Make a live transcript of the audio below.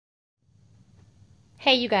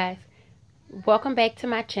Hey you guys, welcome back to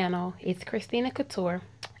my channel. It's Christina Couture.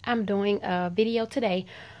 I'm doing a video today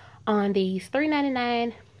on these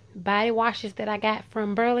 $3.99 body washes that I got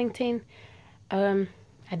from Burlington. I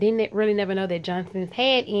didn't really never know that Johnson's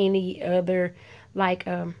had any other like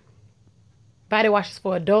body washes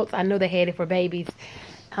for adults. I know they had it for babies,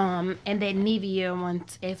 and that Nivea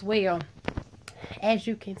ones as well. As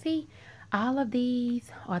you can see, all of these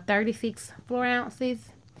are 36 floor ounces.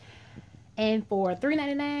 And for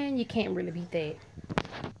 $3.99, you can't really beat that.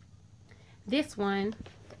 This one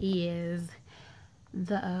is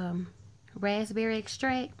the raspberry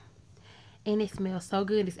extract. And it smells so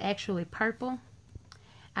good. It's actually purple.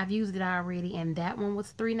 I've used it already. And that one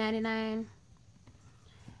was $3.99.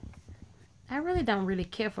 I really don't really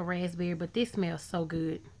care for raspberry, but this smells so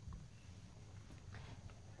good.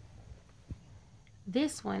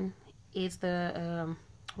 This one is the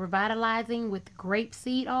revitalizing with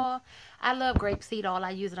grapeseed oil. I love grapeseed oil.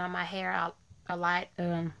 I use it on my hair a lot.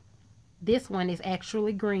 This one is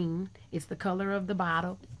actually green. It's the color of the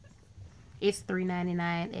bottle. It's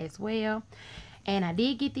 $3.99 as well. And I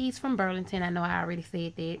did get these from Burlington. I know I already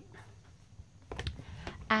said that.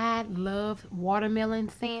 I love watermelon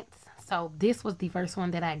scents. So this was the first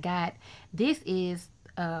one that I got. This is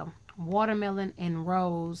watermelon and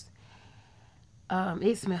rose.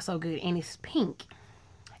 It smells so good. And it's pink.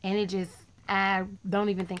 And it just, I don't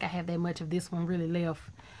even think I have that much of this one really left.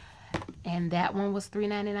 And that one was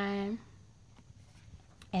 $3.99.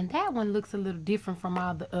 And that one looks a little different from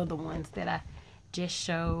all the other ones that I just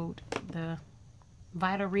showed. The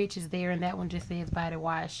Vital Rich is there, and that one just says body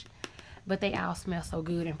wash. But they all smell so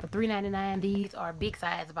good. And for $3.99, these are big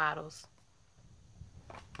size bottles.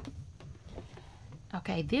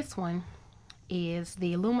 Okay, this one is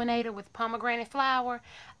the Illuminator with pomegranate flower.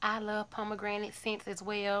 I love pomegranate scents as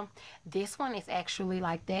well. This one is actually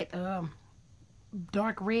like that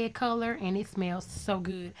dark red color, and it smells so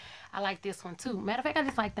good. I like this one too. Matter of fact, I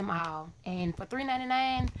just like them all. And for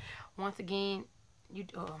 $3.99, once again, you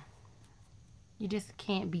just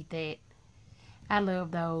can't beat that. I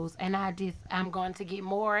love those, and I'm going to get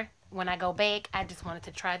more when I go back. I just wanted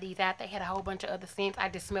to try these out. They had a whole bunch of other scents. I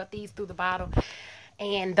just smelled these through the bottle.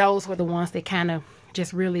 And those were the ones that kind of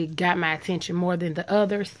just really got my attention more than the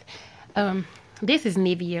others. This is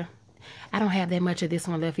Nivea. I don't have that much of this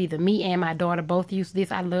one left either. Me and my daughter both use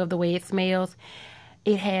this. I love the way it smells.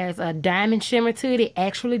 It has a diamond shimmer to it. It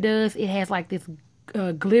actually does. It has like this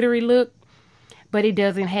glittery look. But it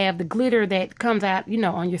doesn't have the glitter that comes out, you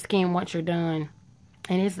know, on your skin once you're done.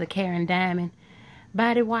 And it's the Karen Diamond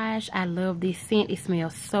body wash. I love this scent. It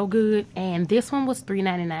smells so good. And this one was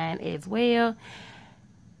 $3.99 as well.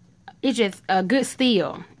 It's just a good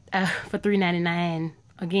steal for $3.99.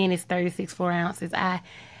 Again, it's 36 floor ounces. I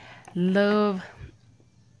love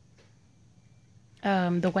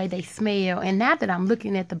the way they smell. And now that I'm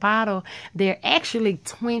looking at the bottle, they're actually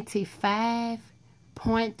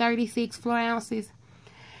 25.36 floor ounces.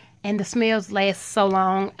 And the smells last so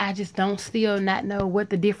long. I just don't still not know what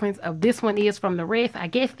the difference of this one is from the rest. I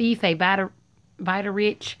guess these say Vital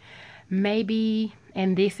Rich, maybe.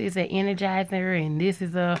 And this is an energizer, and this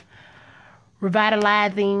is a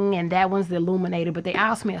revitalizing, and that one's the Illuminator. But they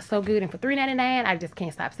all smell so good. And for $3.99, I just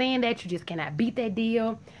can't stop saying that. You just cannot beat that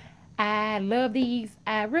deal. I love these.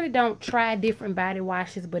 I really don't try different body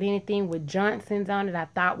washes, but anything with Johnson's on it I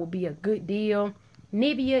thought would be a good deal.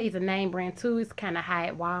 Nivea is a name brand too. It's kind of high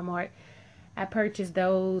at Walmart. I purchased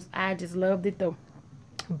those. I just loved it. The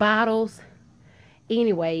bottles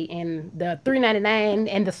anyway, and the $3.99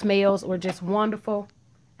 and the smells were just wonderful.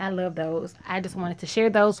 I love those. I just wanted to share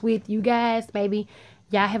those with you guys. Maybe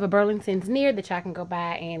y'all have a Burlington's near that y'all can go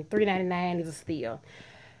buy, and $3.99 is a steal.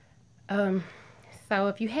 So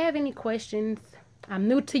if you have any questions, I'm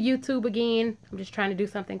new to YouTube again. I'm just trying to do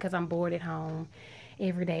something because I'm bored at home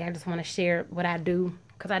every day. I just want to share what I do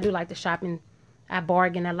because I do like to shop and I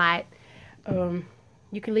bargain a lot. You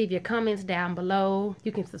can leave your comments down below.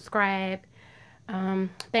 You can subscribe.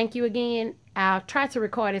 Thank you again. I'll try to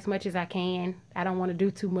record as much as I can. I don't want to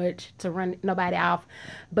do too much to run nobody off.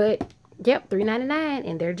 But, yep, $3.99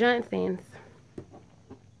 and they're Johnson's.